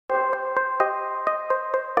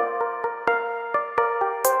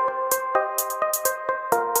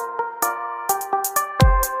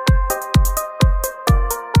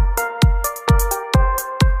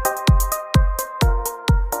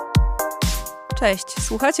Cześć,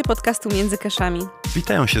 słuchacie podcastu Między Keszami.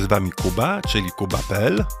 Witają się z Wami Kuba, czyli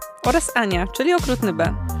kuba.pl oraz Ania, czyli Okrutny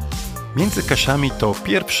B. Między Keszami to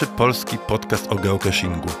pierwszy polski podcast o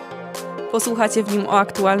geocachingu. Posłuchacie w nim o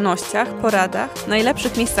aktualnościach, poradach,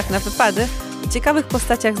 najlepszych miejscach na wypady i ciekawych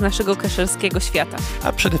postaciach z naszego keszelskiego świata.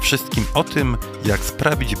 A przede wszystkim o tym, jak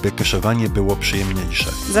sprawić, by keszowanie było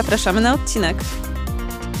przyjemniejsze. Zapraszamy na odcinek.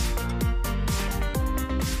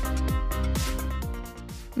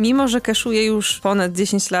 Mimo że keszuję już ponad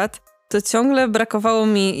 10 lat, to ciągle brakowało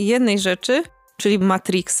mi jednej rzeczy, czyli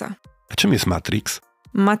Matrixa. A czym jest Matrix?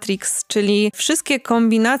 Matrix, czyli wszystkie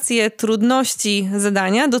kombinacje trudności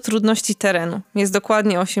zadania do trudności terenu. Jest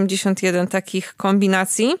dokładnie 81 takich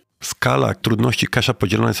kombinacji. Skala trudności kesza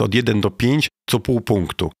podzielona jest od 1 do 5 co pół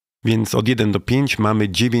punktu. Więc od 1 do 5 mamy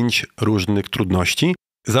 9 różnych trudności.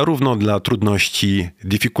 Zarówno dla trudności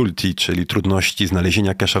difficulty, czyli trudności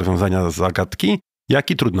znalezienia kesza, rozwiązania zagadki,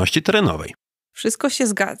 jak i trudności terenowej. Wszystko się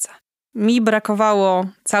zgadza. Mi brakowało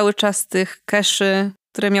cały czas tych keszy,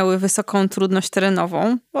 które miały wysoką trudność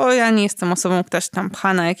terenową, bo ja nie jestem osobą, która się tam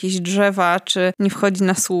pcha na jakieś drzewa, czy nie wchodzi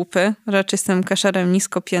na słupy. Raczej jestem kesherem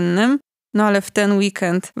niskopiennym. No ale w ten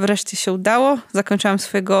weekend wreszcie się udało. Zakończyłam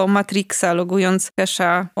swojego Matrixa, logując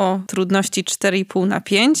kesza o trudności 4,5 na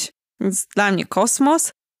 5. Więc dla mnie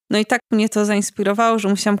kosmos. No i tak mnie to zainspirowało, że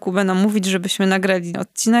musiałam Kubę namówić, żebyśmy nagrali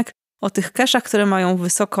odcinek o tych keszach, które mają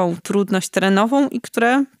wysoką trudność terenową i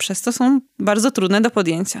które przez to są bardzo trudne do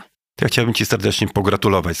podjęcia. Ja chciałbym Ci serdecznie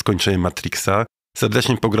pogratulować skończenia Matrixa,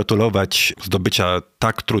 serdecznie pogratulować zdobycia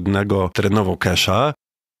tak trudnego terenowo kesza,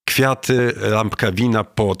 kwiaty, lampka wina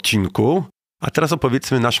po odcinku, a teraz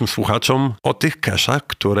opowiedzmy naszym słuchaczom o tych keszach,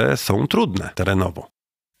 które są trudne terenowo.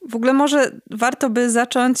 W ogóle może warto by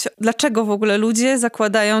zacząć, dlaczego w ogóle ludzie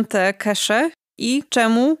zakładają te kesze i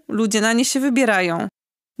czemu ludzie na nie się wybierają.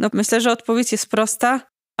 No myślę, że odpowiedź jest prosta.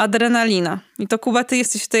 Adrenalina. I to Kuba, ty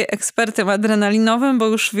jesteś tutaj ekspertem adrenalinowym, bo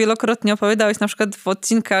już wielokrotnie opowiadałeś na przykład w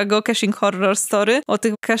odcinkach Geocaching Horror Story o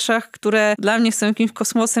tych keszach, które dla mnie są jakimś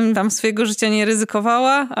kosmosem i tam swojego życia nie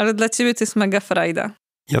ryzykowała, ale dla ciebie to jest mega frajda.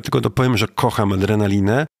 Ja tylko dopowiem, że kocham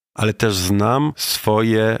adrenalinę, ale też znam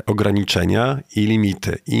swoje ograniczenia i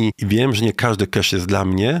limity. I wiem, że nie każdy kesz jest dla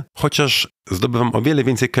mnie, chociaż zdobywam o wiele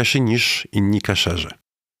więcej keszy niż inni keszerzy.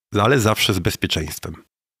 Ale zawsze z bezpieczeństwem.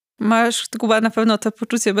 Masz, Kuba, na pewno to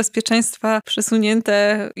poczucie bezpieczeństwa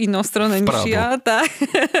przesunięte inną stronę niż ja. Tak.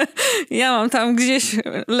 Ja mam tam gdzieś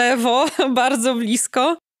lewo, bardzo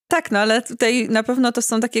blisko. Tak, no ale tutaj na pewno to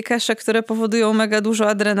są takie kesze, które powodują mega dużo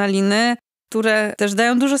adrenaliny, które też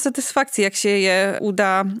dają dużo satysfakcji, jak się je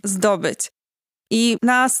uda zdobyć. I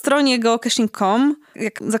na stronie geocaching.com,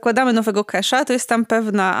 jak zakładamy nowego kesza, to jest tam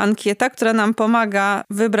pewna ankieta, która nam pomaga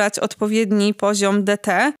wybrać odpowiedni poziom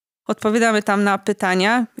DT. Odpowiadamy tam na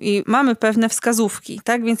pytania i mamy pewne wskazówki,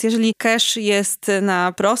 tak? Więc jeżeli kesz jest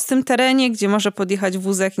na prostym terenie, gdzie może podjechać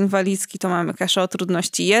wózek inwalidzki, to mamy kesza o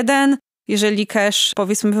trudności 1. Jeżeli kesz,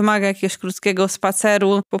 powiedzmy, wymaga jakiegoś krótkiego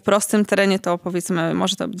spaceru po prostym terenie, to powiedzmy,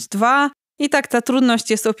 może to być 2. I tak ta trudność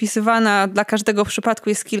jest opisywana, dla każdego przypadku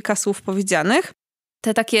jest kilka słów powiedzianych.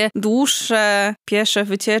 Te takie dłuższe, piesze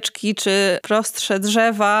wycieczki, czy prostsze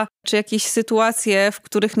drzewa, czy jakieś sytuacje, w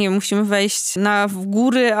których nie musimy wejść w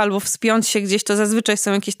góry albo wspiąć się gdzieś, to zazwyczaj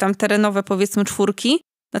są jakieś tam terenowe, powiedzmy, 4.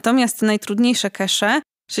 Natomiast te najtrudniejsze kesze,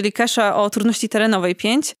 czyli kesze o trudności terenowej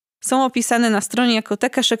 5, są opisane na stronie jako te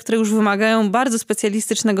kesze, które już wymagają bardzo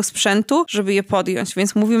specjalistycznego sprzętu, żeby je podjąć.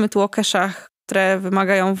 Więc mówimy tu o keszach, które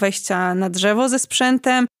wymagają wejścia na drzewo ze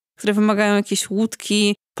sprzętem, które wymagają jakiejś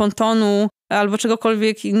łódki, pontonu albo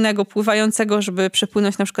czegokolwiek innego pływającego, żeby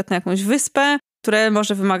przepłynąć na przykład na jakąś wyspę, które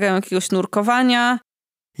może wymagają jakiegoś nurkowania.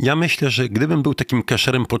 Ja myślę, że gdybym był takim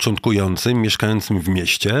kesherem początkującym, mieszkającym w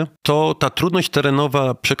mieście, to ta trudność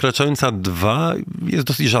terenowa przekraczająca 2 jest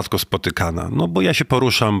dosyć rzadko spotykana. No bo ja się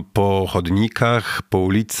poruszam po chodnikach, po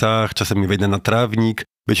ulicach, czasem wejdę na trawnik,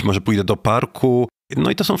 być może pójdę do parku.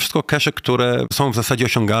 No i to są wszystko kesze, które są w zasadzie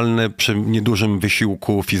osiągalne przy niedużym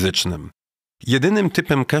wysiłku fizycznym. Jedynym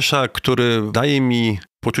typem kesza, który daje mi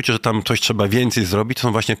poczucie, że tam coś trzeba więcej zrobić, to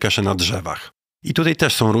są właśnie kesze na drzewach. I tutaj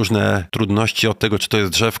też są różne trudności od tego, czy to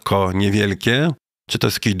jest drzewko niewielkie, czy to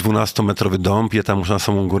jest jakiś 12-metrowy dąb, ja tam muszę na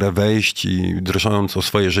samą górę wejść i drżąc o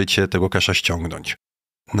swoje życie tego kesza ściągnąć.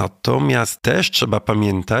 Natomiast też trzeba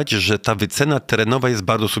pamiętać, że ta wycena terenowa jest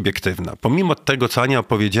bardzo subiektywna. Pomimo tego, co Ania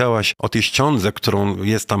opowiedziałaś o tej ściądze, którą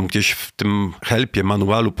jest tam gdzieś w tym helpie,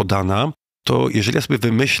 manualu podana, to jeżeli ja sobie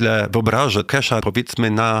wyobrażę kesza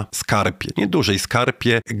powiedzmy na skarpie, niedużej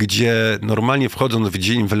skarpie, gdzie normalnie wchodząc w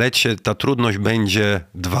dzień w lecie ta trudność będzie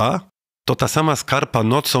 2, to ta sama skarpa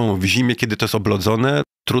nocą w zimie, kiedy to jest oblodzone,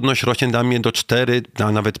 trudność rośnie dla mnie do 4,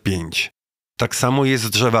 a nawet 5. Tak samo jest z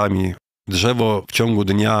drzewami. drzewo w ciągu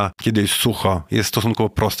dnia, kiedy jest sucho, jest stosunkowo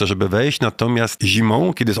proste, żeby wejść, natomiast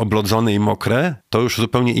zimą, kiedy jest oblodzone i mokre, to już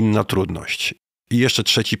zupełnie inna trudność. I jeszcze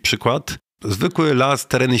trzeci przykład. Zwykły las,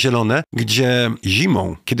 tereny zielone, gdzie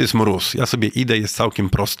zimą, kiedy jest mróz, ja sobie idę, jest całkiem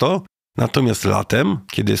prosto, natomiast latem,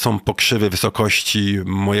 kiedy są pokrzywy wysokości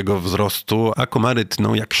mojego wzrostu, a komary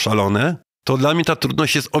tną jak szalone, to dla mnie ta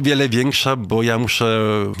trudność jest o wiele większa, bo ja muszę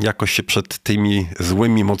jakoś się przed tymi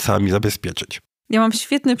złymi mocami zabezpieczyć. Ja mam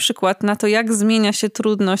świetny przykład na to, jak zmienia się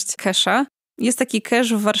trudność kesza. Jest taki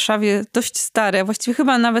kesz w Warszawie dość stary, a właściwie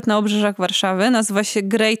chyba nawet na obrzeżach Warszawy. Nazywa się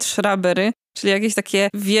Great Shrubbery, czyli jakieś takie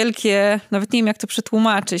wielkie, nawet nie wiem jak to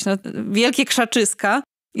przetłumaczyć, wielkie krzaczyska.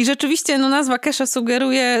 I rzeczywiście nazwa kesza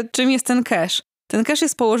sugeruje, czym jest ten kesz. Ten kesz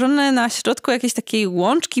jest położony na środku jakiejś takiej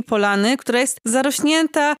łączki polany, która jest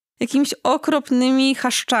zarośnięta jakimiś okropnymi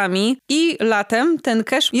chaszczami i latem ten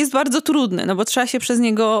kesz jest bardzo trudny, bo trzeba się przez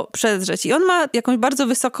niego przedrzeć. I on ma jakąś bardzo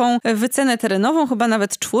wysoką wycenę terenową, chyba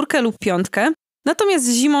nawet 4 lub 5. Natomiast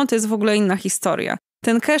zimą to jest w ogóle inna historia.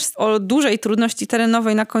 Ten kesz o dużej trudności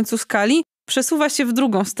terenowej na końcu skali przesuwa się w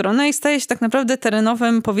drugą stronę i staje się tak naprawdę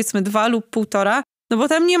terenowym powiedzmy 2 lub 1,5, bo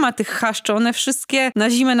tam nie ma tych chaszczy, one wszystkie na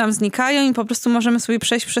zimę nam znikają i po prostu możemy sobie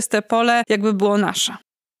przejść przez te pole, jakby było nasze.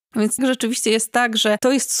 Więc rzeczywiście jest tak, że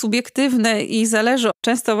to jest subiektywne i zależy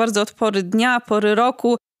często bardzo od pory dnia, pory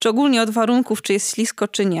roku, czy ogólnie od warunków, czy jest ślisko,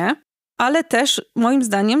 czy nie. Ale też moim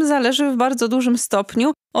zdaniem zależy w bardzo dużym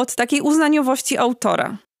stopniu od takiej uznaniowości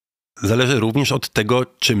autora. Zależy również od tego,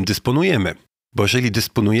 czym dysponujemy. Bo jeżeli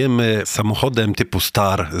dysponujemy samochodem typu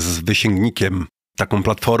Star z wysięgnikiem, taką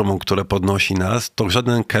platformą, która podnosi nas, to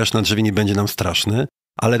żaden kesz na drzewie nie będzie nam straszny.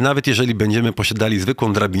 Ale nawet jeżeli będziemy posiadali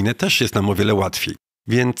zwykłą drabinę, też jest nam o wiele łatwiej.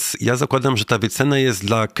 Więc ja zakładam, że ta wycena jest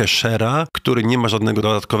dla keszera, który nie ma żadnego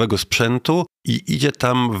dodatkowego sprzętu i idzie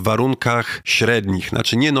tam w warunkach średnich.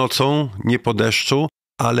 Znaczy nie nocą, nie po deszczu,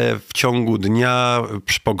 ale w ciągu dnia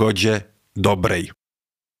przy pogodzie dobrej.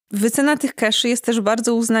 Wycena tych keszy jest też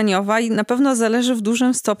bardzo uznaniowa i na pewno zależy w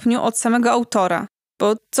dużym stopniu od samego autora.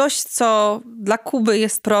 Bo coś, co dla Kuby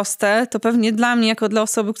jest proste, to pewnie dla mnie, jako dla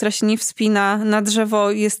osoby, która się nie wspina na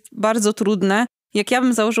drzewo, jest bardzo trudne. Jak ja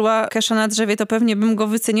bym założyła kesza na drzewie, to pewnie bym go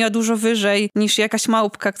wyceniła dużo wyżej niż jakaś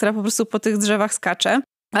małpka, która po prostu po tych drzewach skacze.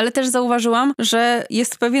 Ale też zauważyłam, że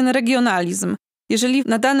jest pewien regionalizm. Jeżeli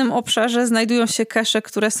na danym obszarze znajdują się kesze,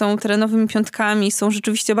 które są terenowymi piątkami, są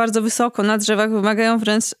rzeczywiście bardzo wysoko na drzewach, wymagają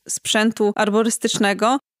wręcz sprzętu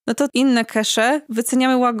arborystycznego, no to inne kesze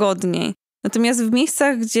wyceniamy łagodniej. Natomiast w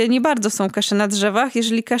miejscach, gdzie nie bardzo są kesze na drzewach,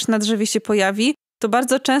 jeżeli kesz na drzewie się pojawi, to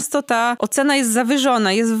bardzo często ta ocena jest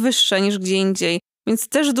zawyżona, jest wyższa niż gdzie indziej. Więc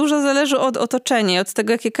też dużo zależy od otoczenia, od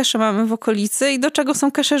tego, jakie kesze mamy w okolicy i do czego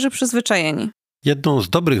są keszerzy przyzwyczajeni. Jedną z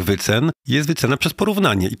dobrych wycen jest wycena przez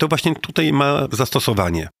porównanie i to właśnie tutaj ma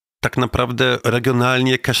zastosowanie. Tak naprawdę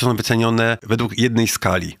regionalnie kesze są wycenione według jednej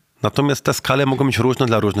skali. Natomiast te skale mogą być różne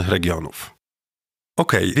dla różnych regionów.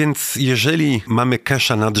 Okej, więc jeżeli mamy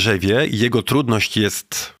kesza na drzewie i jego trudność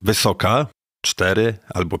jest wysoka, 4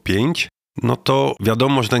 albo 5, no to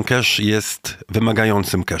wiadomo, że ten kesz jest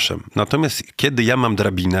wymagającym keszem. Natomiast kiedy ja mam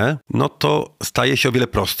drabinę, no to staje się o wiele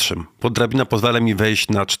prostszym, bo drabina pozwala mi wejść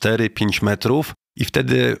na 4-5 metrów i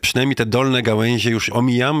wtedy przynajmniej te dolne gałęzie już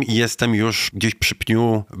omijam i jestem już gdzieś przy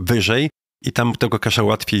pniu wyżej i tam tego kesza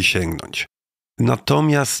łatwiej sięgnąć.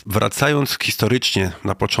 Natomiast wracając historycznie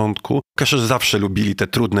na początku, keszerzy zawsze lubili te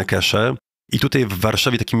trudne kesze. I tutaj w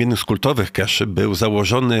Warszawie takim jednym z kultowych keszy był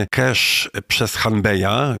założony kesz przez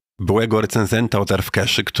Hanbeja, byłego recenzenta od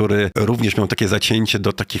keszy, który również miał takie zacięcie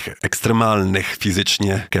do takich ekstremalnych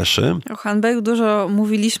fizycznie keszy. O Hanbeju dużo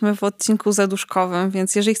mówiliśmy w odcinku zaduszkowym,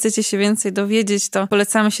 więc jeżeli chcecie się więcej dowiedzieć, to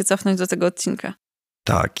polecamy się cofnąć do tego odcinka.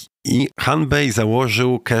 Tak. I Hanbej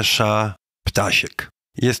założył kesza Ptasiek.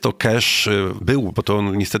 Jest to kesz, bo to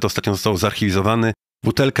niestety ostatnio został zarchiwizowany,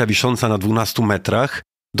 butelka wisząca na 12 metrach,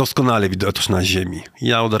 doskonale widoczna na ziemi.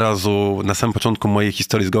 Ja od razu na samym początku mojej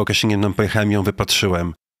historii z geocachingiem tam pojechałem i ją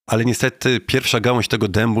wypatrzyłem. Ale niestety pierwsza gałąź tego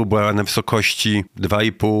dębu była na wysokości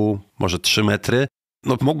 2,5, może 3 metry.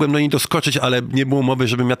 No mogłem do niej doskoczyć, ale nie było mowy,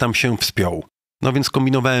 żebym ja tam się wspiął. No więc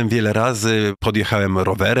kombinowałem wiele razy, podjechałem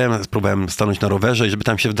rowerem, spróbowałem stanąć na rowerze i żeby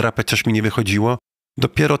tam się wdrapać, coś mi nie wychodziło.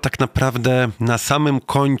 Dopiero tak naprawdę na samym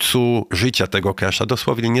końcu życia tego kesza,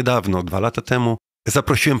 dosłownie niedawno, 2 lata temu,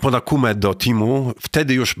 zaprosiłem Ponakumę do teamu.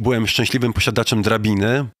 Wtedy już byłem szczęśliwym posiadaczem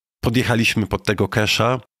drabiny. Podjechaliśmy pod tego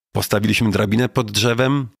kesza, postawiliśmy drabinę pod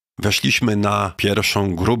drzewem, weszliśmy na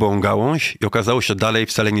pierwszą grubą gałąź i okazało się, że dalej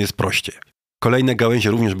wcale nie jest prościej. Kolejne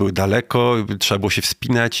gałęzie również były daleko, trzeba było się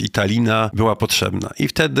wspinać i ta lina była potrzebna. I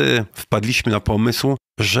wtedy wpadliśmy na pomysł,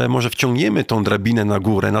 że może wciągniemy tą drabinę na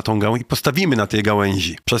górę, na tą gałąź i postawimy na tej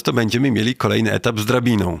gałęzi. Przez to będziemy mieli kolejny etap z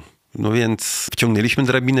drabiną. No więc wciągnęliśmy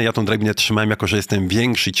drabinę, ja tą drabinę trzymałem, jako że jestem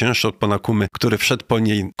większy i cięższy od pana Kumy, który wszedł po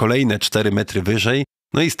niej kolejne 4 metry wyżej.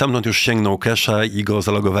 No i stamtąd już sięgnął Kesza i go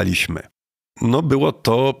zalogowaliśmy. No było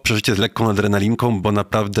to przeżycie z lekką adrenalinką, bo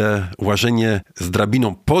naprawdę łażenie z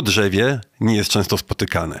drabiną po drzewie nie jest często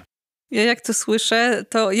spotykane. Ja jak to słyszę,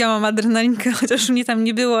 to ja mam adrenalinkę, chociaż mnie tam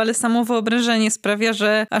nie było, ale samo wyobrażenie sprawia,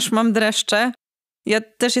 że aż mam dreszcze. Ja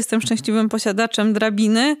też jestem szczęśliwym posiadaczem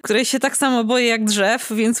drabiny, której się tak samo boję jak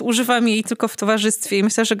drzew, więc używam jej tylko w towarzystwie i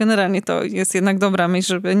myślę, że generalnie to jest jednak dobra myśl,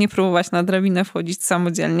 żeby nie próbować na drabinę wchodzić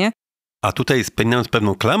samodzielnie. A tutaj spełniając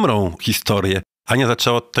pewną klamrą historię, Ania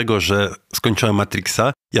zaczęła od tego, że skończyła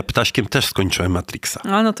Matrixa, ja ptaśkiem też skończyłem Matrixa.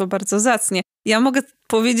 A no to bardzo zacnie. Ja mogę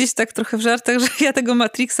powiedzieć tak trochę w żartach, że ja tego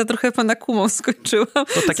Matrixa trochę pana Kumą skończyłam.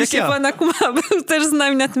 To tak jak ja. Pana Kuma był też z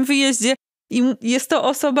nami na tym wyjeździe. I jest to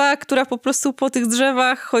osoba, która po prostu po tych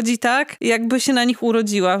drzewach chodzi tak, jakby się na nich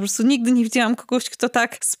urodziła. Po prostu nigdy nie widziałam kogoś, kto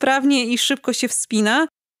tak sprawnie i szybko się wspina.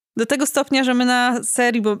 Do tego stopnia, że my na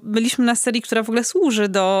serii, bo byliśmy na serii, która w ogóle służy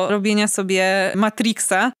do robienia sobie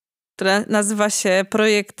Matrixa, która nazywa się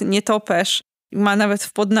Projekt Nietoperz i ma nawet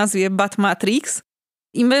w podnazwie Bat Matrix.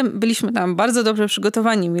 I my byliśmy tam bardzo dobrze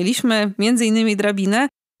przygotowani. Mieliśmy między innymi drabinę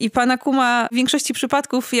i pana Kuma w większości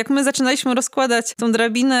przypadków, jak my zaczynaliśmy rozkładać tą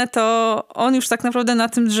drabinę, to on już tak naprawdę na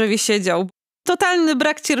tym drzewie siedział. Totalny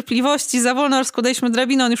brak cierpliwości, za wolno rozkładaliśmy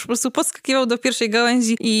drabinę, on już po prostu podskakiwał do pierwszej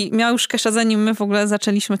gałęzi i miał już kesza, zanim my w ogóle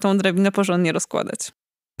zaczęliśmy tą drabinę porządnie rozkładać.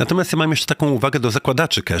 Natomiast ja mam jeszcze taką uwagę do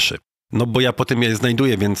zakładaczy keszy. No bo ja potem je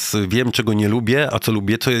znajduję, więc wiem, czego nie lubię, a co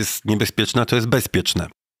lubię, co jest niebezpieczne, a to jest bezpieczne.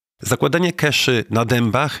 Zakładanie keszy na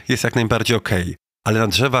dębach jest jak najbardziej okej, ale na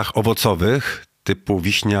drzewach owocowych, typu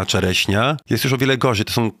wiśnia, czereśnia, jest już o wiele gorzej.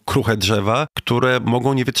 To są kruche drzewa, które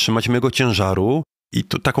mogą nie wytrzymać mojego ciężaru. I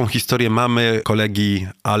tu taką historię mamy kolegi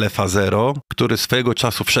Alefa Zero, który swojego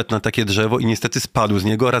czasu wszedł na takie drzewo i niestety spadł z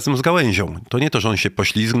niego razem z gałęzią. To nie to, że on się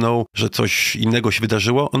poślizgnął, że coś innego się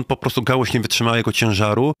wydarzyło, on po prostu gałąź nie wytrzymała jego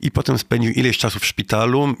ciężaru i potem spędził ileś czasu w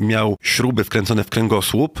szpitalu, miał śruby wkręcone w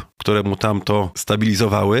kręgosłup, które mu tam to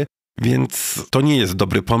stabilizowały, więc to nie jest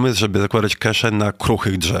dobry pomysł, żeby zakładać keszę na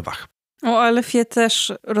kruchych drzewach. O Alefie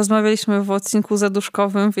też rozmawialiśmy w odcinku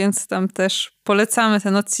zaduszkowym, więc tam też polecamy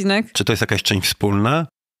ten odcinek. Czy to jest jakaś część wspólna?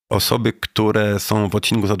 Osoby, które są w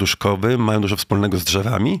odcinku zaduszkowym, mają dużo wspólnego z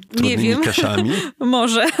drzewami? Trudnymi keszami?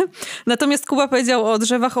 Może. Natomiast Kuba powiedział o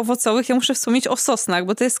drzewach owocowych. Ja muszę wspomnieć o sosnach,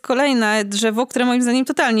 bo to jest kolejne drzewo, które moim zdaniem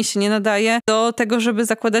totalnie się nie nadaje do tego, żeby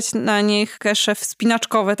zakładać na nich kesze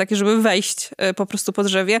wspinaczkowe, takie, żeby wejść po prostu po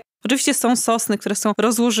drzewie. Oczywiście są sosny, które są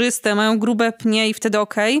rozłożyste, mają grube pnie i wtedy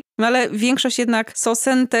okej, ale większość jednak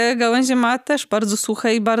sosen te gałęzie ma też bardzo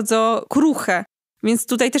suche i bardzo kruche. Więc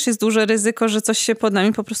tutaj też jest duże ryzyko, że coś się pod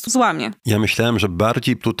nami po prostu złamie. Ja myślałem, że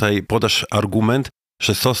bardziej tutaj podasz argument,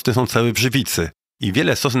 że sosny są całe w żywicy. I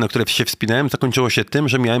wiele sosn, na które się wspinałem, zakończyło się tym,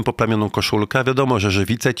 że miałem poplamioną koszulkę. Wiadomo, że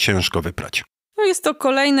żywicę ciężko wyprać. No jest to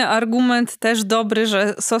kolejny argument też dobry,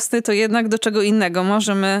 że sosny to jednak do czego innego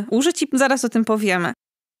możemy użyć i zaraz o tym powiemy.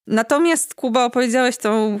 Natomiast, Kuba, opowiedziałeś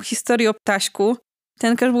tą historię o ptaśku.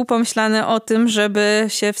 Ten kesz był pomyślany o tym, żeby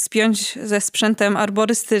się wspiąć ze sprzętem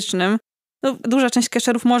arborystycznym. No, duża część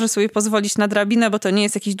keszerów może sobie pozwolić na drabinę, bo to nie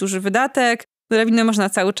jest jakiś duży wydatek. Drabinę można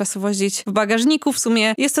cały czas wozić w bagażniku. W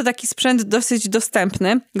sumie jest to taki sprzęt dosyć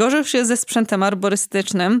dostępny. Gorzej już jest ze sprzętem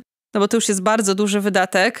arborystycznym, no bo to już jest bardzo duży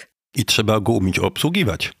wydatek. I trzeba go umieć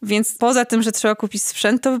obsługiwać. Więc poza tym, że trzeba kupić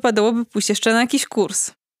sprzęt, to wypadałoby pójść jeszcze na jakiś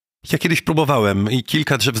kurs. Ja kiedyś próbowałem i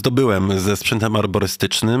kilka drzew zdobyłem ze sprzętem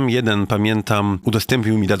arborystycznym. Jeden, pamiętam,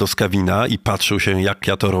 udostępnił mi Dadoskawina i patrzył się, jak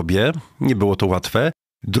ja to robię. Nie było to łatwe.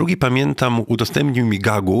 Drugi, pamiętam, udostępnił mi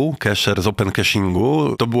gagu, kesher z open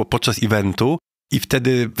cashingu. To było podczas eventu i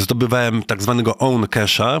wtedy zdobywałem tak zwanego own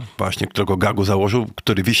kesha, właśnie którego gagu założył,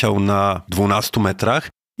 który wisiał na 12 metrach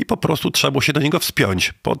i po prostu trzeba było się do niego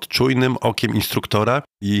wspiąć pod czujnym okiem instruktora.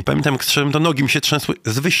 I pamiętam, jak strzeliłem, to nogi mi się trzęsły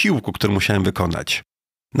z wysiłku, który musiałem wykonać.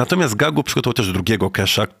 Natomiast gagu przygotował też drugiego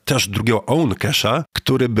kesha, też drugiego own kesha,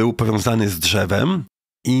 który był powiązany z drzewem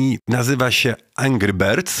i nazywa się Angry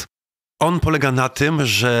Birds. On polega na tym,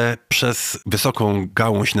 że przez wysoką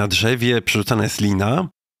gałąź na drzewie przerzucana jest lina.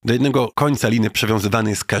 Do jednego końca liny przywiązywany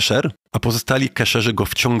jest kesher, a pozostali keszerzy go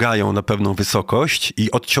wciągają na pewną wysokość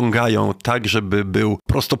i odciągają tak, żeby był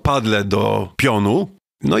prostopadle do pionu,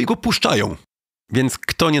 no i go puszczają. Więc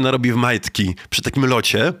kto nie narobi w majtki przy takim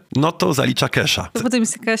locie, no to zalicza kesza. To potem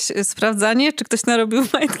jest jakieś sprawdzanie, czy ktoś narobił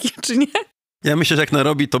majtki, czy nie? Ja myślę, że jak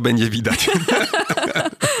narobi, to będzie widać.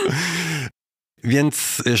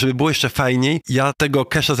 Więc, żeby było jeszcze fajniej, ja tego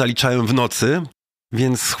kesza zaliczałem w nocy,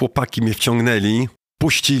 więc chłopaki mnie wciągnęli,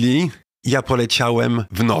 puścili i ja poleciałem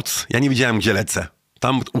w noc. Ja nie wiedziałem, gdzie lecę.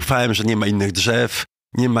 Tam ufałem, że nie ma innych drzew.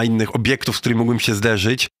 nie ma innych obiektów, z którymi mógłbym się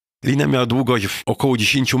zderzyć. Lina miała długość około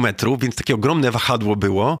 10 metrów, więc takie ogromne wahadło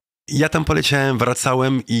było. I ja tam poleciałem,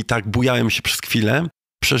 wracałem i tak bujałem się przez chwilę.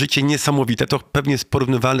 Przeżycie niesamowite, to pewnie jest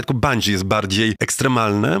porównywalne, tylko bungee jest bardziej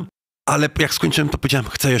ekstremalne, ale jak skończyłem, to powiedziałem,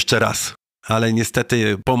 chcę jeszcze raz. Ale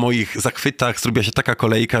niestety po moich zachwytach zrobiła się taka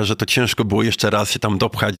kolejka, że to ciężko było jeszcze raz się tam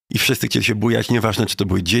dopchać i wszyscy chcieli się bujać, nieważne czy to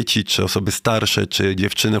były dzieci, czy osoby starsze, czy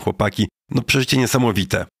dziewczyny, chłopaki. No przeżycie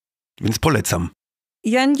niesamowite, więc polecam.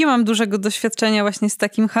 Ja nie mam dużego doświadczenia właśnie z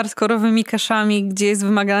takim hardkorowymi keszami, gdzie jest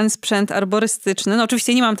wymagany sprzęt arborystyczny. No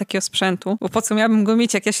oczywiście nie mam takiego sprzętu, bo po co miałabym go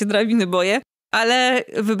mieć, jak ja się drabiny boję. Ale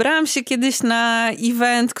wybrałam się kiedyś na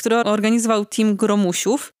event, który organizował team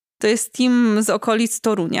Gromusiów. To jest team z okolic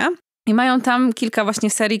Torunia. I mają tam kilka właśnie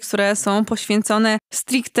serii, które są poświęcone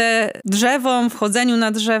stricte drzewom, wchodzeniu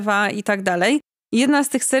na drzewa i tak dalej. Jedna z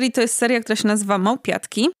tych serii to jest seria, która się nazywa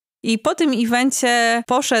Małpiatki. I po tym evencie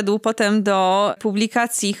poszedł potem do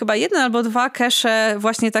publikacji chyba 1 albo 2 kesze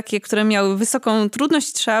właśnie takie, które miały wysoką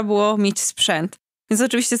trudność, trzeba było mieć sprzęt. Więc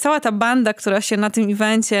oczywiście cała ta banda, która się na tym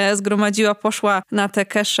evencie zgromadziła, poszła na te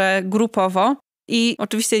kesze grupowo. I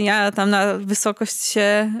oczywiście ja tam na wysokość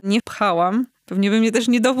się nie pchałam. Pewnie by mnie też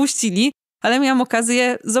nie dopuścili, ale miałam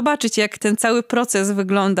okazję zobaczyć, jak ten cały proces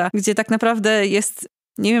wygląda, gdzie tak naprawdę jest,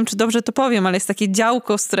 nie wiem, czy dobrze to powiem, ale jest takie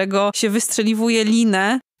działko, z którego się wystrzeliwuje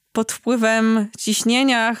linę pod wpływem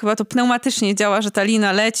ciśnienia. Chyba to pneumatycznie działa, że ta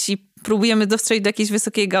lina leci, próbujemy dostrzec do jakiejś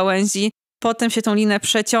wysokiej gałęzi, potem się tą linę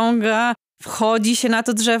przeciąga, wchodzi się na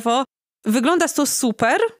to drzewo. Wygląda to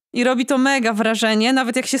super i robi to mega wrażenie,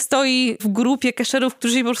 nawet jak się stoi w grupie keszerów,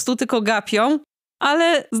 którzy się po prostu tylko gapią.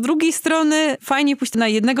 Ale z drugiej strony fajnie pójść na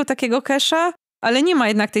jednego takiego kesza, ale nie ma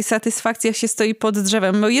jednak tej satysfakcji, jak się stoi pod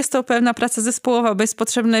drzewem, bo jest to pewna praca zespołowa, bo jest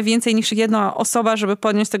potrzebne więcej niż jedna osoba, żeby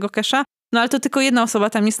podnieść tego kesza, no ale to tylko jedna osoba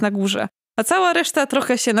tam jest na górze. A cała reszta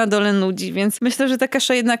trochę się na dole nudzi, więc myślę, że te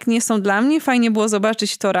kesze jednak nie są dla mnie. Fajnie było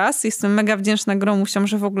zobaczyć to raz. Jestem mega wdzięczna Gromusiom,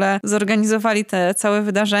 że w ogóle zorganizowali te całe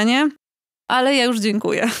wydarzenie, ale ja już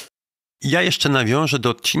dziękuję. Ja jeszcze nawiążę do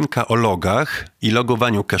odcinka o logach i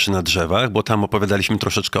logowaniu keszy na drzewach, bo tam opowiadaliśmy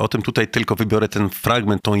troszeczkę o tym. Tutaj tylko wybiorę ten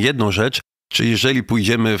fragment, tą jedną rzecz. Czy jeżeli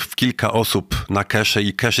pójdziemy w kilka osób na keszę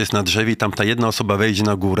i kesz jest na drzewie i tam ta jedna osoba wejdzie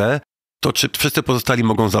na górę, to czy wszyscy pozostali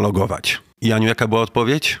mogą zalogować? I Aniu, jaka była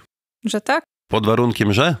odpowiedź? Że tak? Pod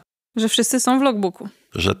warunkiem, że? Że wszyscy są w logbooku.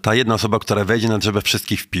 Że ta jedna osoba, która wejdzie na drzewo,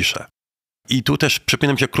 wszystkich wpisze. I tu też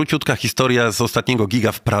przypomina mi się króciutka historia z ostatniego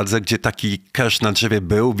giga w Pradze, gdzie taki kesz na drzewie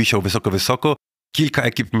był, wisiał wysoko. Kilka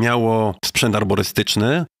ekip miało sprzęt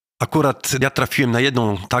arborystyczny. Akurat ja trafiłem na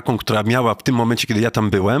jedną taką, która miała w tym momencie, kiedy ja tam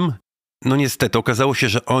byłem. No niestety, okazało się,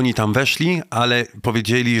 że oni tam weszli, ale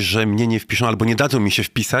powiedzieli, że mnie nie wpiszą albo nie dadzą mi się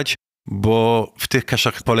wpisać, bo w tych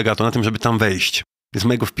keszach polega to na tym, żeby tam wejść. Więc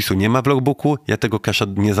mojego wpisu nie ma w logbooku, ja tego kesza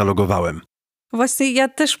nie zalogowałem. Właśnie ja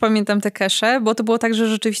też pamiętam te kesze, bo to było tak, że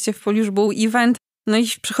rzeczywiście w polu już był event, no i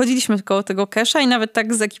przechodziliśmy koło tego kesza i nawet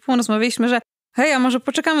tak z ekipą rozmawialiśmy, że hej, a może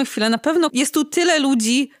poczekamy chwilę, na pewno jest tu tyle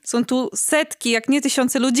ludzi, są tu setki, jak nie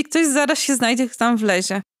tysiące ludzi, ktoś zaraz się znajdzie, kto tam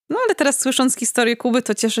wlezie. No ale teraz słysząc historię Kuby,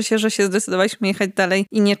 to cieszę się, że się zdecydowaliśmy jechać dalej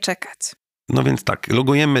i nie czekać. No więc tak,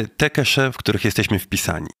 logujemy te kesze, w których jesteśmy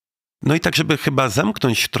wpisani. No i tak, żeby chyba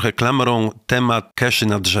zamknąć trochę klamrą temat keszy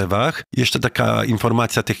na drzewach, jeszcze taka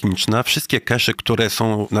informacja techniczna. Wszystkie kesze, które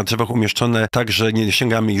są na drzewach umieszczone tak, że nie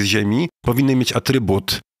sięgamy ich z ziemi, powinny mieć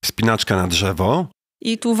atrybut wspinaczka na drzewo.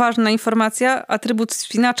 I tu ważna informacja, atrybut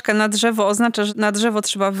wspinaczka na drzewo oznacza, że na drzewo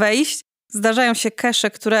trzeba wejść. Zdarzają się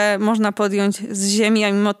kesze, które można podjąć z ziemi,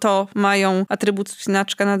 a mimo to mają atrybut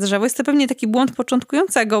wspinaczka na drzewo. Jest to pewnie taki błąd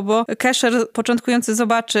początkującego, bo keszer początkujący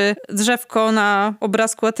zobaczy drzewko na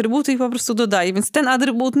obrazku atrybutu i po prostu dodaje. Więc ten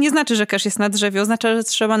atrybut nie znaczy, że kesz jest na drzewie, oznacza, że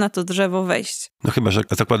trzeba na to drzewo wejść. No chyba, że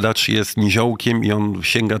zakładacz jest niziołkiem i on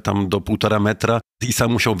sięga tam do 1,5 metra i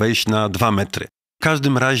sam musiał wejść na 2 metry. W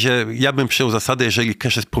każdym razie ja bym przyjął zasadę, jeżeli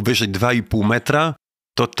kesz jest powyżej 2,5 metra,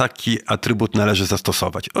 to taki atrybut należy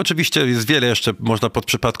zastosować. Oczywiście jest wiele jeszcze można pod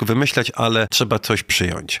przypadku wymyślać, ale trzeba coś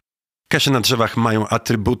przyjąć. Kesze na drzewach mają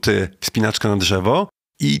atrybuty wspinaczka na drzewo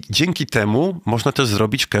i dzięki temu można też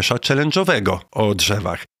zrobić kesza challenge'owego o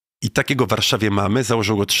drzewach. I takiego w Warszawie mamy,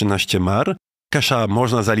 założyło 13 mar. Kesza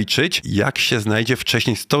można zaliczyć, jak się znajdzie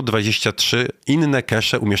wcześniej 123 inne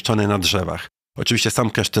kesze umieszczone na drzewach. Oczywiście sam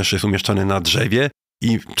kesz też jest umieszczony na drzewie,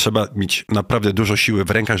 i trzeba mieć naprawdę dużo siły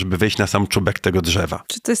w rękach, żeby wejść na sam czubek tego drzewa.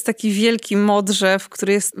 Czy to jest taki wielki modrzew,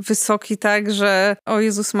 który jest wysoki tak, że o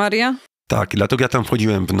Jezus Maria? Tak, dlatego ja tam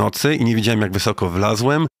wchodziłem w nocy i nie wiedziałem, jak wysoko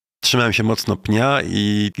wlazłem. Trzymałem się mocno pnia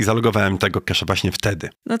i zalogowałem tego kesza właśnie wtedy.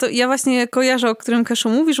 No to ja właśnie kojarzę, o którym keszu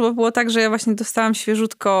mówisz, bo było tak, że ja właśnie dostałam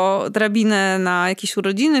świeżutko drabinę na jakieś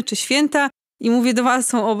urodziny czy święta i mówię, dwa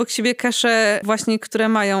są obok siebie kesze właśnie, które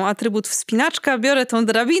mają atrybut wspinaczka, biorę tą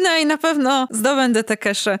drabinę i na pewno zdobędę te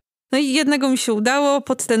kesze. No i jednego mi się udało,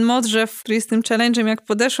 pod ten modrzew, który jest tym challenge'em, jak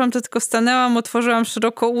podeszłam, to tylko stanęłam, otworzyłam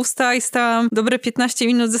szeroko usta i stałam dobre 15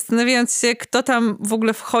 minut zastanawiając się, kto tam w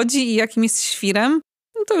ogóle wchodzi i jakim jest świrem.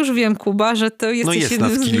 No to już wiem, Kuba, że to jesteś jest jednym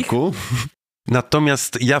nas z nich. kilku.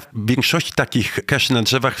 Natomiast ja w większości takich keszy na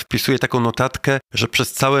drzewach wpisuję taką notatkę, że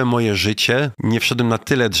przez całe moje życie nie wszedłem na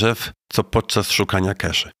tyle drzew, co podczas szukania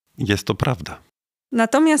keszy. Jest to prawda.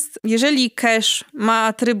 Natomiast jeżeli cache ma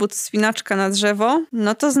atrybut wspinaczka na drzewo,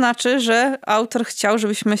 no to znaczy, że autor chciał,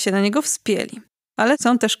 żebyśmy się na niego wspięli. Ale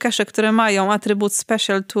są też cache, które mają atrybut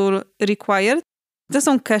Special Tool Required. To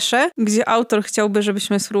są cache, gdzie autor chciałby,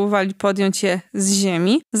 żebyśmy spróbowali podjąć je z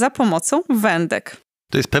ziemi za pomocą wędek.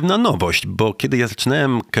 To jest pewna nowość, bo kiedy ja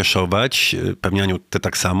zaczynałem cache'ować, pewnie Aniu, ty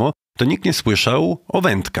tak samo, to nikt nie słyszał o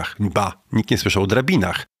wędkach. Nikt nie słyszał o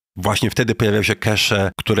drabinach. Właśnie wtedy pojawiały się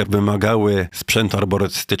kesze, które wymagały sprzętu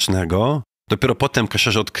arborystycznego. Dopiero potem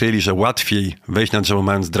keszerzy odkryli, że łatwiej wejść na drzewo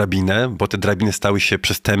mając drabinę, bo te drabiny stały się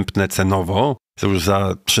przystępne cenowo. Już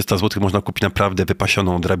za 300 zł można kupić naprawdę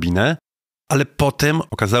wypasioną drabinę. Ale potem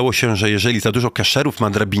okazało się, że jeżeli za dużo keszerów ma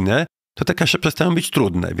drabinę, to te kesze przestają być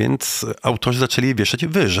trudne, więc autorzy zaczęli je wieszać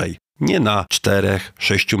wyżej. Nie na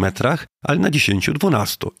 4-6 metrach, ale na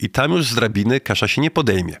 10-12. I tam już z drabiny kesza się nie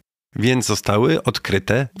podejmie. Więc zostały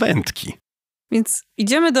odkryte wędki. Więc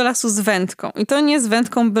idziemy do lasu z wędką. I to nie z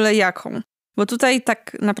wędką byle jaką. Bo tutaj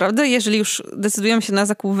tak naprawdę, jeżeli już decydujemy się na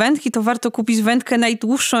zakup wędki, to warto kupić wędkę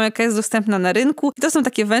najdłuższą, jaka jest dostępna na rynku. I to są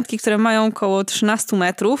takie wędki, które mają około 13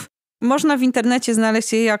 metrów. Można w internecie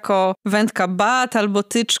znaleźć je jako wędka bat albo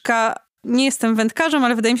tyczka. Nie jestem wędkarzem,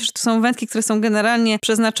 ale wydaje mi się, że to są wędki, które są generalnie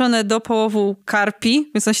przeznaczone do połowu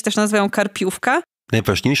karpi, więc one się też nazywają karpiówka.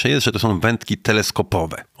 Najważniejsze jest, że to są wędki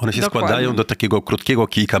teleskopowe. One się składają do takiego krótkiego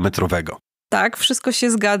kilkametrowego. Tak, wszystko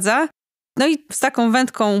się zgadza. No i z taką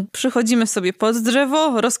wędką przychodzimy sobie pod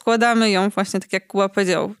drzewo, rozkładamy ją właśnie tak jak Kuba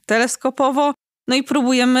powiedział, teleskopowo, no i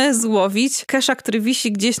próbujemy złowić kesza, który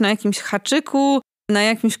wisi gdzieś na jakimś haczyku, na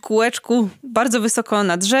jakimś kółeczku, bardzo wysoko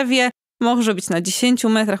na drzewie. Może być na 10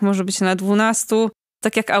 metrach, może być na 12,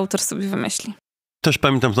 tak jak autor sobie wymyśli. Też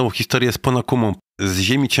pamiętam znowu historię z Ponakumą. Z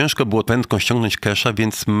ziemi ciężko było wędką ściągnąć kesza,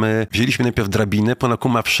 więc my wzięliśmy najpierw drabinę,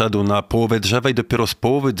 Ponakuma wszedł na połowę drzewa i dopiero z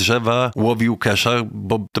połowy drzewa łowił kesza,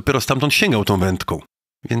 bo dopiero stamtąd sięgał tą wędką.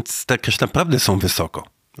 Więc te kesze naprawdę są wysoko.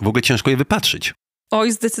 W ogóle ciężko je wypatrzyć.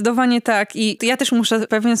 Oj, zdecydowanie tak. I ja też muszę w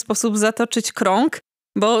pewien sposób zatoczyć krąg,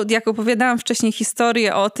 bo jak opowiadałam wcześniej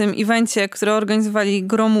historię o tym evencie, który organizowali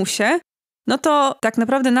Gromusie, no to tak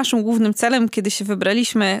naprawdę naszym głównym celem, kiedy się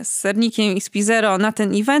wybraliśmy z Sernikiem i z Pizero na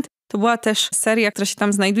ten event, to była też seria, która się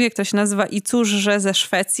tam znajduje, która się nazywa I cóżże ze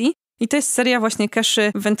Szwecji. I to jest seria właśnie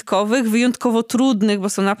keszy wędkowych, wyjątkowo trudnych, bo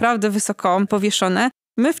są naprawdę wysoko powieszone.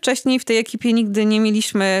 My wcześniej w tej ekipie nigdy nie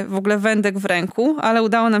mieliśmy w ogóle wędek w ręku, ale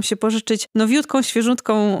udało nam się pożyczyć nowiutką,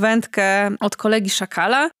 świeżutką wędkę od kolegi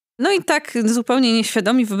Szakala. No i tak zupełnie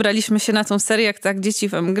nieświadomi wybraliśmy się na tą serię, jak tak dzieci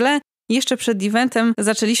we mgle. Jeszcze przed eventem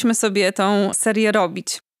zaczęliśmy sobie tą serię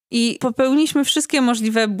robić. I popełniliśmy wszystkie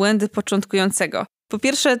możliwe błędy początkującego. Po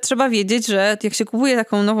pierwsze, trzeba wiedzieć, że jak się kupuje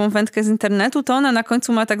taką nową wędkę z internetu, to ona na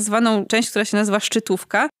końcu ma tak zwaną część, która się nazywa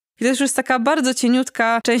szczytówka. I to już jest taka bardzo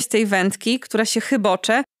cieniutka część tej wędki, która się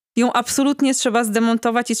chybocze. Ją absolutnie trzeba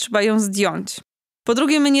zdemontować i trzeba ją zdjąć. Po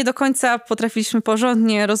drugie, my nie do końca potrafiliśmy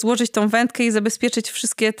porządnie rozłożyć tą wędkę i zabezpieczyć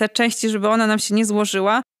wszystkie te części, żeby ona nam się nie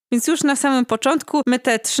złożyła. Więc już na samym początku my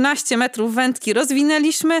te 13 metrów wędki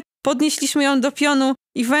rozwinęliśmy, podnieśliśmy ją do pionu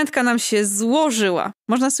i wędka nam się złożyła.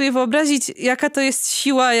 Można sobie wyobrazić, jaka to jest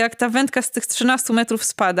siła, jak ta wędka z tych 13 metrów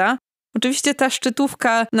spada. Oczywiście ta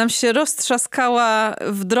szczytówka nam się roztrzaskała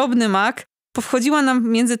w drobny mak, powchodziła nam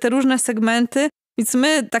między te różne segmenty, więc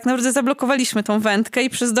my tak naprawdę zablokowaliśmy tą wędkę i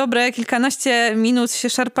przez dobre kilkanaście minut się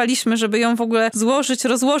szarpaliśmy, żeby ją w ogóle złożyć,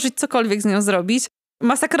 rozłożyć, cokolwiek z nią zrobić.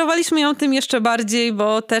 Masakrowaliśmy ją tym jeszcze bardziej,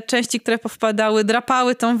 bo te części, które powpadały,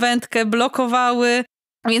 drapały tą wędkę, blokowały.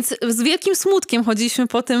 Więc z wielkim smutkiem chodziliśmy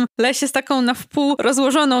po tym lesie z taką na wpół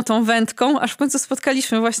rozłożoną tą wędką, aż w końcu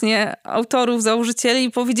spotkaliśmy właśnie autorów, założycieli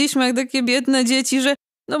i powiedzieliśmy jak takie biedne dzieci, że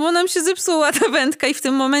no bo nam się zepsuła ta wędka i w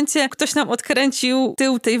tym momencie ktoś nam odkręcił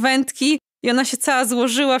tył tej wędki i ona się cała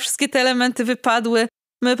złożyła, wszystkie te elementy wypadły.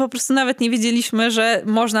 My po prostu nawet nie wiedzieliśmy, że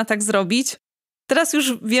można tak zrobić. Teraz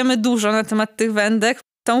już wiemy dużo na temat tych wędek.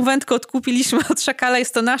 Tą wędkę odkupiliśmy od Szakala.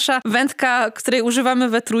 Jest to nasza wędka, której używamy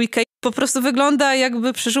we trójkę. Po prostu wygląda,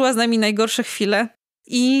 jakby przeżyła z nami najgorsze chwile.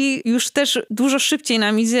 I już też dużo szybciej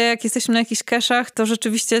nam idzie, jak jesteśmy na jakichś keszach, to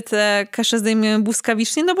rzeczywiście te kesze zdejmujemy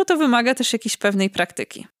błyskawicznie, no bo to wymaga też jakiejś pewnej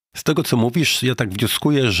praktyki. Z tego, co mówisz, ja tak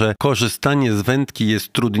wnioskuję, że korzystanie z wędki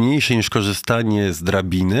jest trudniejsze niż korzystanie z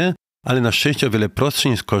drabiny, ale na szczęście o wiele prostsze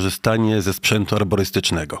niż korzystanie ze sprzętu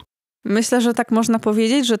arborystycznego. Myślę, że tak można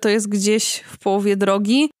powiedzieć, że to jest gdzieś w połowie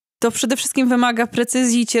drogi. To przede wszystkim wymaga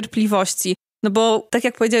precyzji i cierpliwości. No bo, tak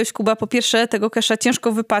jak powiedziałeś, Kuba, po pierwsze tego kesza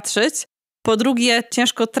ciężko wypatrzyć, po drugie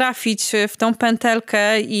ciężko trafić w tą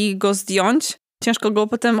pętelkę i go zdjąć, ciężko go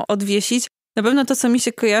potem odwiesić. Na pewno to, co mi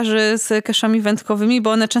się kojarzy z keszami wędkowymi,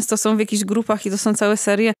 bo one często są w jakichś grupach i to są całe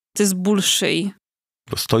serie, to jest ból szyi.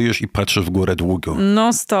 Bo stoisz i patrzysz w górę długo.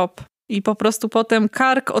 Non stop. I po prostu potem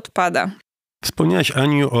kark odpada. Wspomniałaś,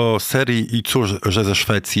 Aniu, o serii i cóż, że ze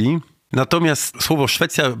Szwecji. Natomiast słowo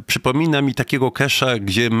Szwecja przypomina mi takiego kesza,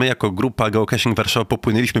 gdzie my jako grupa Geocaching Warszawa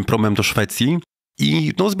popłynęliśmy promem do Szwecji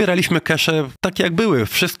i zbieraliśmy kesze takie jak były.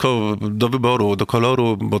 Wszystko do wyboru, do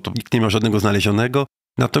koloru, bo to nikt nie miał żadnego znalezionego.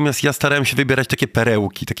 Natomiast ja starałem się wybierać takie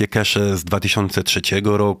perełki, takie kesze z 2003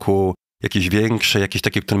 roku, jakieś większe, jakieś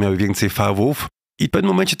takie, które miały więcej fawów. I w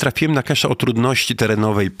pewnym momencie trafiłem na kesza o trudności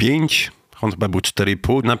terenowej 5, on chyba był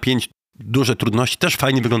 4,5 na 5, duże trudności, też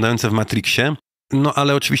fajnie wyglądające w Matrixie. No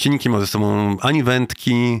ale oczywiście nikt nie miał ze sobą ani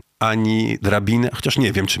wędki, ani drabiny, chociaż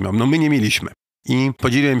nie wiem, czy miał. No my nie mieliśmy. I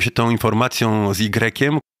podzieliłem się tą informacją z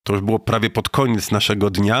Y, to już było prawie pod koniec naszego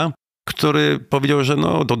dnia, który powiedział, że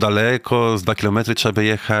to daleko, z 2 kilometry trzeba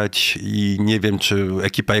jechać i nie wiem, czy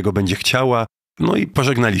ekipa jego będzie chciała. No i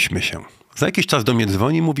pożegnaliśmy się. Za jakiś czas do mnie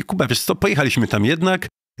dzwoni i mówi: Kuba, wiesz co, pojechaliśmy tam jednak,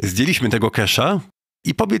 zdjęliśmy tego kesza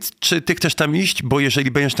i powiedz, czy ty chcesz tam iść, bo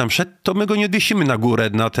jeżeli będziesz tam szedł, to my go nie odwiesimy na górę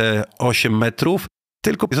na te 8 metrów,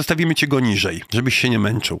 tylko zostawimy cię go niżej, żebyś się nie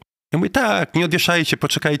męczył. Ja mówię: tak, nie odwieszajcie,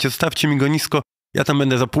 poczekajcie, zostawcie mi go nisko, ja tam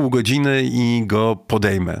będę za pół godziny i go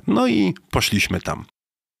podejmę. No i poszliśmy tam.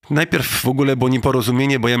 Najpierw w ogóle było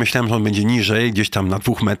nieporozumienie, bo ja myślałem, że on będzie niżej, gdzieś tam na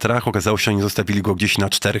 2 metrach. Okazało się, że oni zostawili go gdzieś na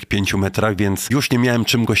 4-5 metrach, więc już nie miałem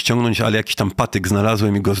czym go ściągnąć, ale jakiś tam patyk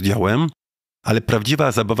znalazłem i go zdjąłem. Ale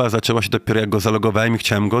prawdziwa zabawa zaczęła się dopiero jak go zalogowałem i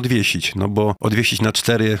chciałem go odwiesić. No bo odwiesić na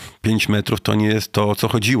 4-5 metrów to nie jest to, o co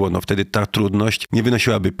chodziło. No wtedy ta trudność nie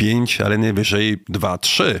wynosiłaby 5, ale najwyżej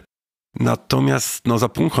 2-3. Natomiast za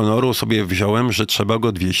punkt honoru sobie wziąłem, że trzeba go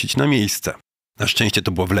odwiesić na miejsce. Na szczęście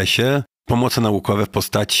to było w lesie. Pomoce naukowe w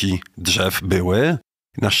postaci drzew były.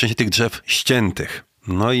 Na szczęście tych drzew ściętych.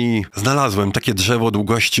 No i znalazłem takie drzewo o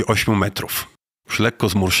długości 8 metrów. Już lekko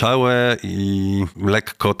zmurszałe i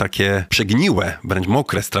lekko takie przegniłe, wręcz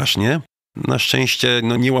mokre strasznie. Na szczęście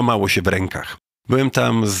nie łamało się w rękach. Byłem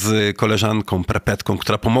tam z koleżanką, prepetką,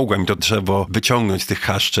 która pomogła mi to drzewo wyciągnąć z tych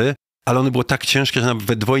chaszczy, ale ono było tak ciężkie, że nawet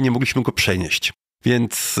we dwoje nie mogliśmy go przenieść.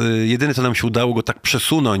 Więc jedyne, co nam się udało, go tak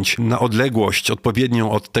przesunąć na odległość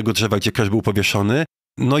odpowiednią od tego drzewa, gdzie kesz był powieszony.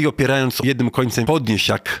 No i opierając jednym końcem podnieść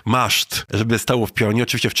jak maszt, żeby stało w pionie.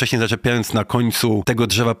 Oczywiście wcześniej zaczepiając na końcu tego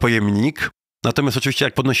drzewa pojemnik. Natomiast oczywiście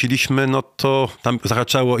jak podnosiliśmy, to tam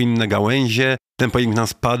zahaczało inne gałęzie. Ten pojemnik nam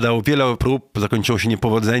spadał. Wiele prób zakończyło się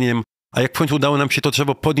niepowodzeniem. A jak w końcu udało nam się to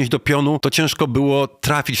drzewo podnieść do pionu, to ciężko było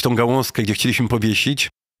trafić w tą gałązkę, gdzie chcieliśmy powiesić.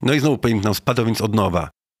 No i znowu pojemnik nam spadał, więc od nowa.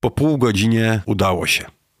 Po pół godzinie udało się.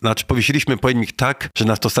 Znaczy powiesiliśmy pojemnik tak, że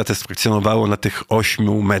nas to satysfakcjonowało na tych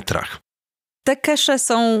 8 metrach. Te kesze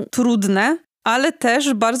są trudne, ale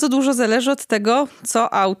też bardzo dużo zależy od tego,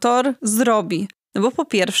 co autor zrobi. No bo po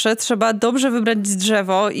pierwsze trzeba dobrze wybrać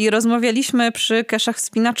drzewo i rozmawialiśmy przy keszach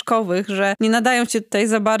wspinaczkowych, że nie nadają się tutaj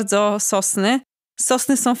za bardzo sosny.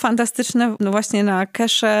 Sosny są fantastyczne właśnie na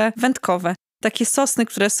kesze wędkowe. Takie sosny,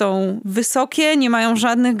 które są wysokie, nie mają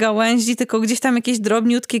żadnych gałęzi, tylko gdzieś tam jakieś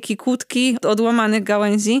drobniutkie kikutki od łamanych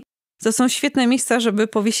gałęzi. To są świetne miejsca, żeby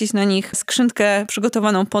powiesić na nich skrzynkę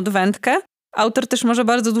przygotowaną pod wędkę. Autor też może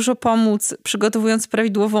bardzo dużo pomóc, przygotowując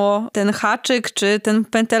prawidłowo ten haczyk, czy tę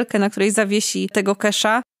pętelkę, na której zawiesi tego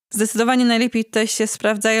kesza. Zdecydowanie najlepiej tutaj się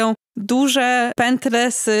sprawdzają duże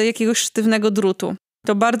pętle z jakiegoś sztywnego drutu.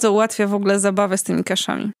 To bardzo ułatwia w ogóle zabawę z tymi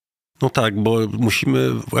keszami. No tak, bo musimy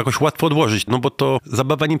jakoś łatwo odłożyć, bo to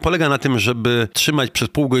zabawa nie polega na tym, żeby trzymać przez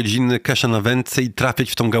pół godziny keszę na wędce i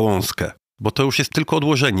trafić w tą gałązkę. Bo to już jest tylko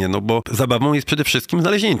odłożenie, bo zabawą jest przede wszystkim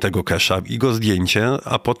znalezienie tego kesza i go zdjęcie,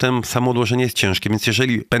 a potem samo odłożenie jest ciężkie. Więc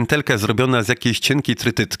jeżeli pętelka jest zrobiona z jakiejś cienkiej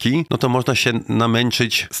trytytki, to można się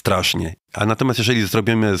namęczyć strasznie. A natomiast jeżeli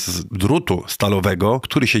zrobimy z drutu stalowego,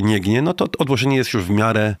 który się nie gnie, to odłożenie jest już w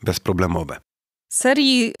miarę bezproblemowe.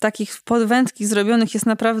 Serii takich podwędki zrobionych jest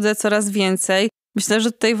naprawdę coraz więcej. Myślę,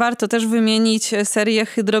 że tutaj warto też wymienić serię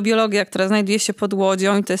Hydrobiologia, która znajduje się pod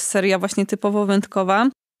Łodzią i to jest seria właśnie typowo wędkowa.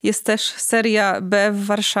 Jest też seria B w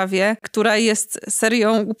Warszawie, która jest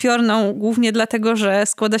serią upiorną głównie dlatego, że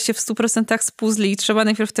składa się w 100% z puzli i trzeba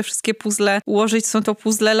najpierw te wszystkie puzzle ułożyć. Są to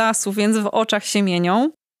puzzle lasu, więc w oczach się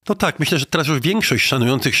mienią. No tak, myślę, że teraz już większość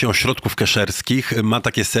szanujących się ośrodków keszerskich ma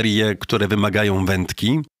takie serie, które wymagają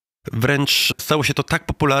wędki. Wręcz stało się to tak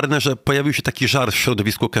popularne, że pojawił się taki żart w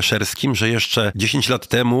środowisku keszerskim, że jeszcze 10 lat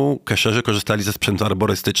temu keszerzy korzystali ze sprzętu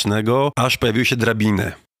arborystycznego, aż pojawiły się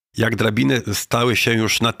drabiny. Jak drabiny stały się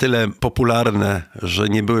już na tyle popularne, że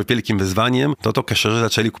nie były wielkim wyzwaniem, to keszerzy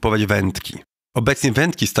zaczęli kupować wędki. Obecnie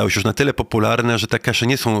wędki stały się już na tyle popularne, że te kesze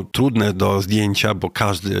nie są trudne do zdjęcia, bo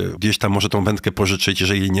każdy gdzieś tam może tą wędkę pożyczyć,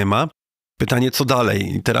 jeżeli jej nie ma. Pytanie, co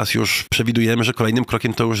dalej? I teraz już przewidujemy, że kolejnym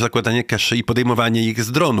krokiem to już zakładanie keszy i podejmowanie ich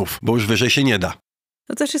z dronów, bo już wyżej się nie da.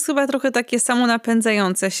 To też jest chyba trochę takie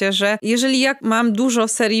samonapędzające się, że jeżeli ja mam dużo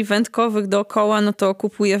serii wędkowych dookoła, no to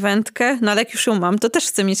kupuję wędkę, no ale jak już ją mam, to też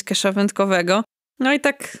chcę mieć kesza wędkowego. No i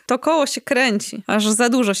tak to koło się kręci, aż za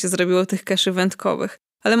dużo się zrobiło tych keszy wędkowych.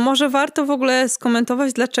 Ale może warto w ogóle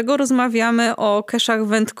skomentować, dlaczego rozmawiamy o keszach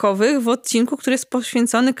wędkowych w odcinku, który jest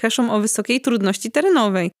poświęcony keszom o wysokiej trudności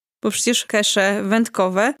terenowej. Bo przecież kesze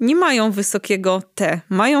wędkowe nie mają wysokiego T,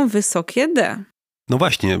 mają wysokie D. No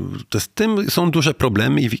właśnie, z tym są duże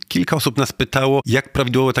problemy i kilka osób nas pytało, jak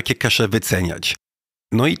prawidłowo takie kesze wyceniać.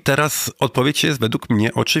 No i teraz odpowiedź jest według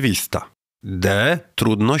mnie oczywista. D,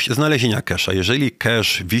 trudność znalezienia kesza. Jeżeli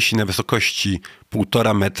kesz wisi na wysokości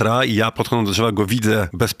 1,5 metra i ja podchodząc do drzewa go widzę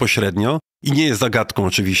bezpośrednio i nie jest zagadką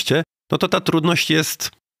oczywiście, no to ta trudność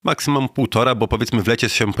jest maksimum 1,5, bo powiedzmy w lecie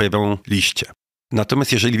się pojawią liście.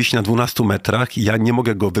 Natomiast jeżeli wisi na 12 metrach i ja nie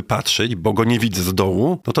mogę go wypatrzyć, bo go nie widzę z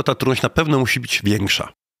dołu, no to ta trudność na pewno musi być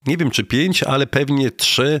większa. Nie wiem czy 5, ale pewnie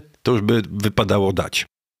 3 to już by wypadało dać.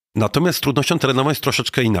 Natomiast z trudnością terenową jest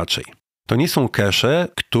troszeczkę inaczej. To nie są kesze,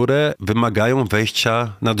 które wymagają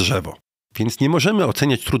wejścia na drzewo. Więc nie możemy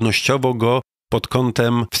oceniać trudnościowo go pod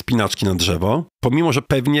kątem wspinaczki na drzewo, pomimo że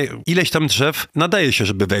pewnie ileś tam drzew nadaje się,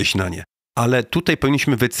 żeby wejść na nie. Ale tutaj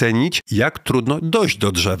powinniśmy wycenić, jak trudno dojść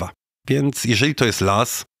do drzewa. Więc jeżeli to jest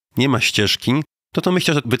las, nie ma ścieżki, to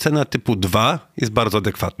myślę, że wycena typu 2 jest bardzo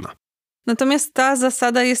adekwatna. Natomiast ta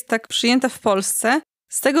zasada jest tak przyjęta w Polsce.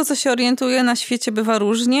 Z tego, co się orientuję, na świecie bywa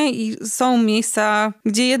różnie i są miejsca,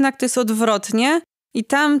 gdzie jednak to jest odwrotnie i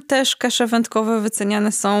tam też kesze wędkowe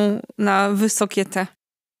wyceniane są na wysokie T.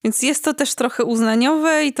 Więc jest to też trochę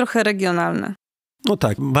uznaniowe i trochę regionalne. No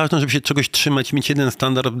tak, ważne, żeby się czegoś trzymać, mieć jeden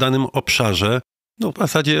standard w danym obszarze. No w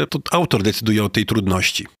zasadzie to autor decyduje o tej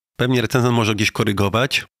trudności. Pewnie recenzent może gdzieś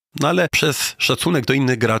korygować, no ale przez szacunek do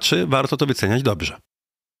innych graczy warto to wyceniać dobrze.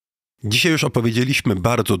 Dzisiaj już opowiedzieliśmy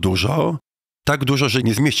bardzo dużo, tak dużo, że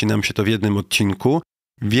nie zmieści nam się to w jednym odcinku,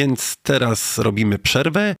 więc teraz robimy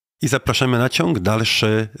przerwę i zapraszamy na ciąg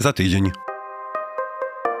dalszy za tydzień.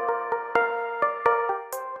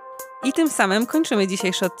 I tym samym kończymy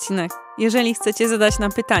dzisiejszy odcinek. Jeżeli chcecie zadać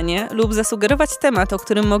nam pytanie lub zasugerować temat, o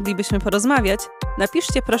którym moglibyśmy porozmawiać,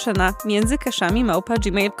 napiszcie proszę na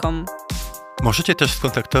międzykeszami@gmail.com. Możecie też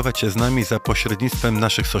skontaktować się z nami za pośrednictwem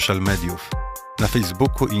naszych social mediów. Na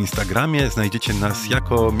Facebooku i Instagramie znajdziecie nas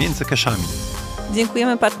jako Między Keszami.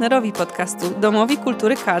 Dziękujemy partnerowi podcastu, Domowi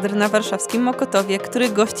Kultury Kadr na warszawskim Mokotowie, który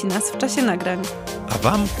gości nas w czasie nagrań. A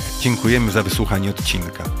Wam dziękujemy za wysłuchanie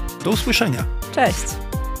odcinka. Do usłyszenia. Cześć!